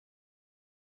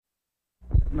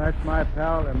and that's my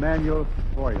pal Emanuel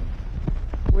Feuermann.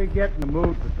 We get in the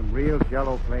mood for some real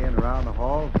cello playing around the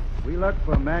hall. We look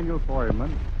for Emanuel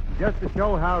Feuermann. Just to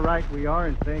show how right we are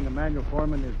in saying Emanuel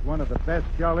Feuermann is one of the best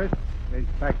cellists, in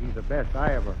fact, he's the best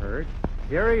I ever heard.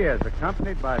 Here he is,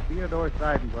 accompanied by Theodore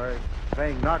Seidenberg,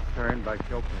 playing Nocturne by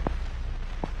Chopin.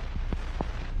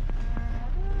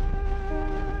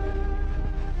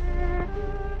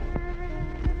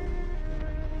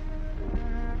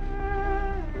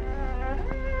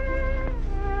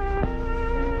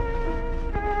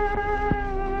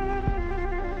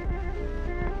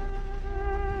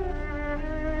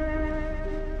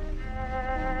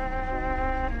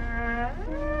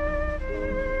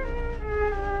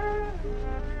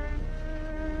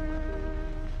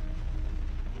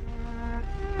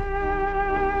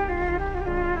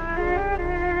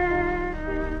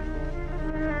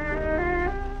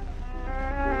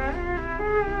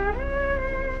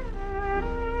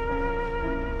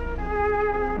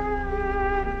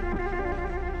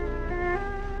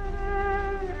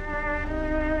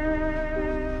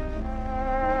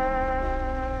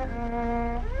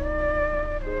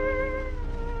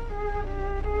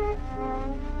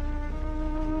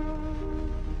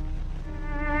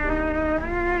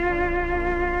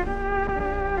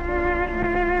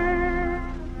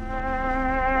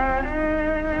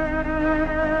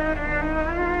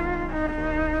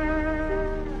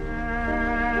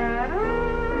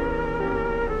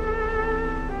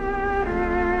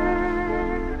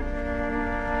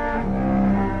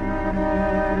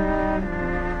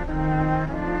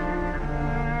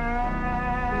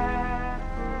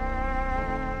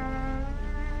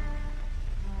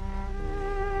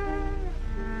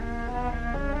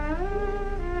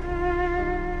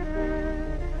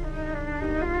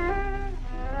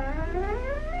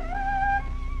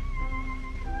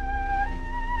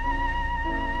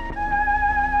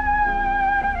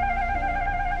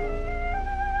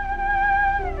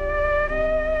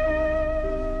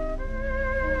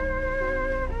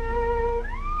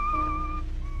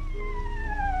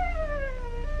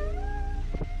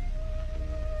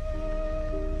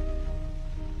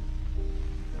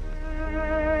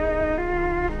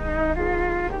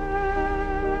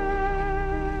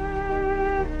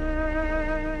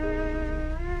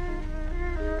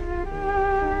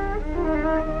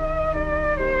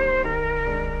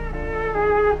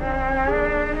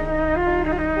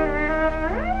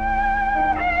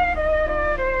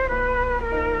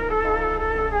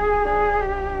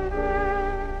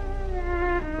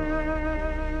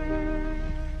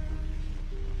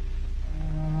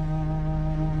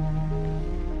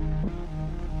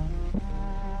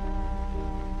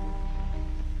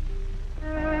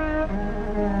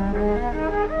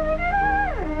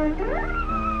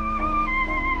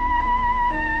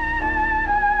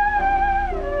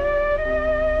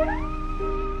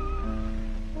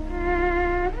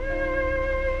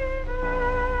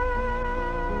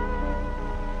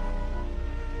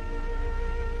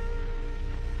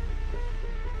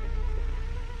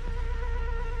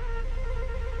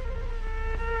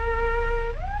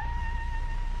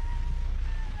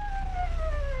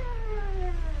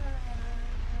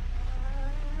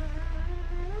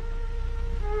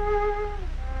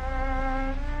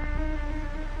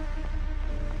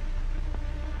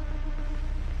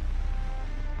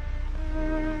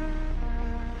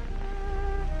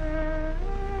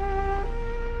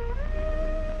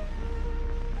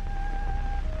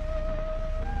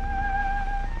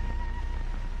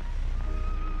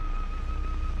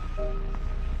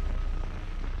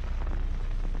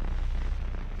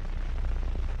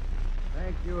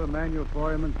 Thank you, Emanuel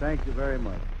Feuermann. Thank you very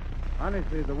much.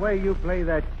 Honestly, the way you play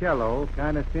that cello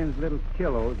kind of sends little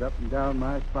chillos up and down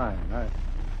my spine. I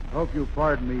hope you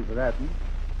pardon me for that.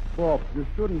 Bob, you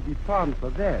shouldn't be pardoned for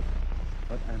that.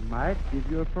 But I might give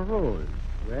you a parole.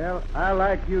 Well, I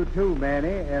like you too, Manny,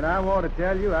 and I want to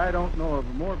tell you I don't know of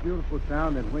a more beautiful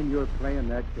sound than when you're playing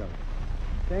that cello.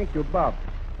 Thank you, Bob.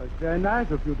 It's very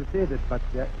nice of you to say that, but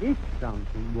there is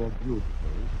something more beautiful.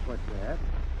 What's that?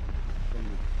 When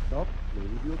you stop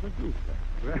playing your producer.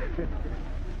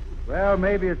 Well,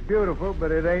 maybe it's beautiful,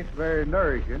 but it ain't very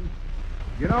nourishing.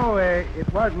 You know,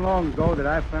 it wasn't long ago that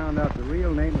I found out the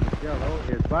real name of the cello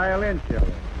is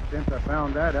violoncello. Since I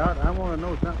found that out, I want to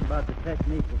know something about the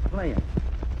technique of playing.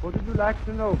 What would you like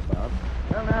to know, Bob?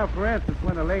 Well, now, for instance,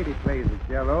 when a lady plays the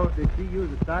cello, does she use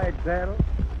a side saddle?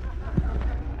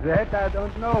 That I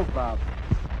don't know, Bob.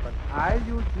 But I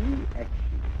use knee action.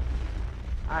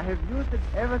 I have used it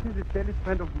ever since a cellist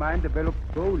friend of mine developed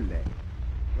bow legs.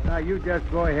 Well, now, you just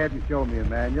go ahead and show me,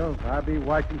 Emanuel. I'll be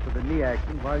watching for the knee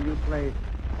action while you play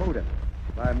Coda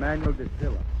by Emanuel de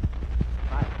Silla.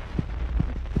 Bye.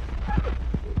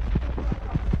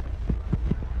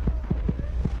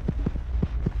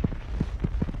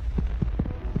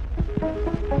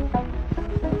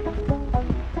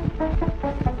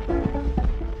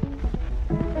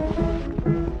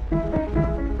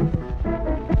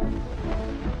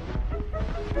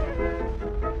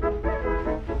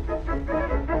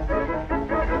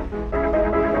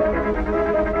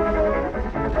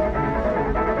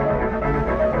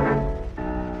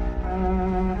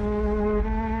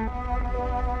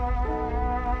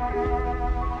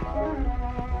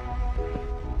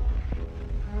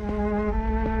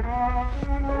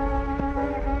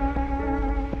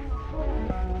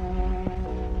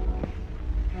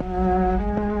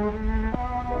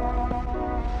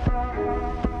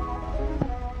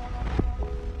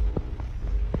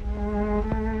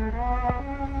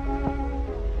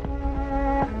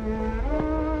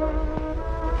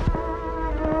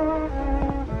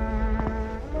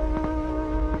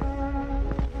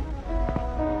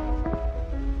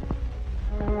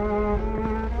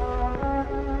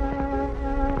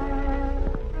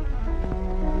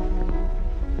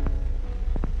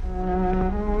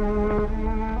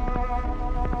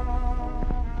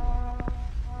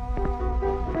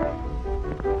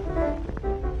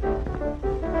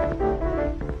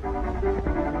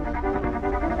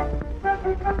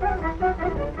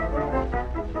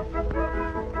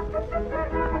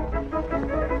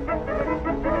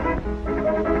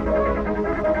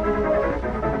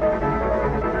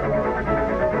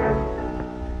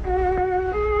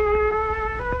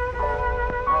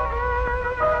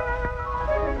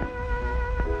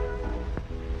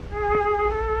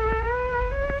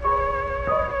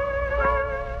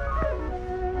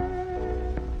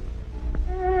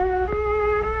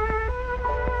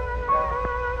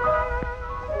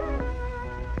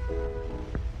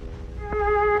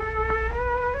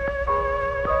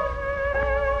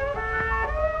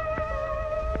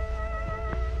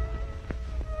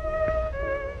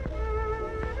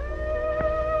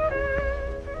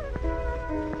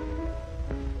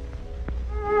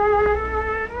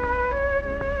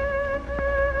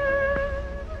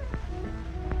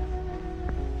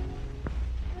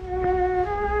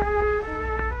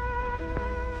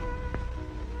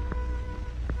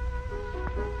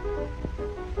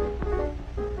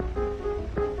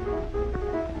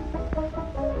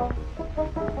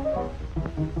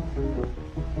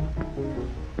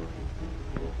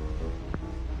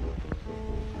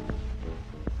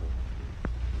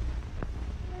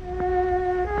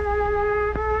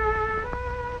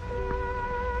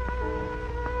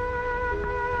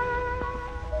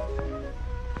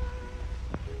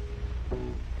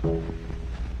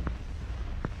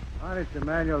 Honest,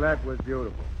 Emanuel, that was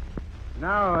beautiful.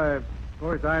 Now, of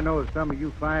course, I know some of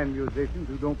you fine musicians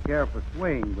who don't care for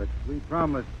swing, but we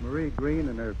promised Marie Green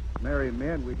and her merry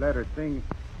men we'd let her sing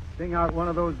out one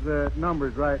of those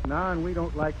numbers right now, and we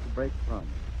don't like to break promise.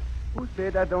 Who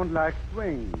said I don't like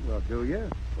swing? Well, do you?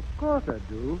 Of course I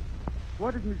do.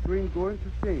 What is Miss Green going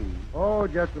to sing? Oh,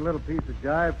 just a little piece of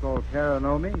jive called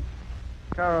Caranomi.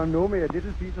 Caranomi, a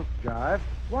little piece of jive?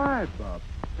 Why, Bob?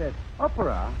 That's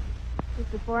opera.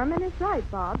 Mr. Feuermann is right,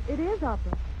 Bob. It is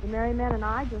opera. The merry men and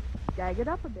I just gag it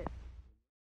up a bit.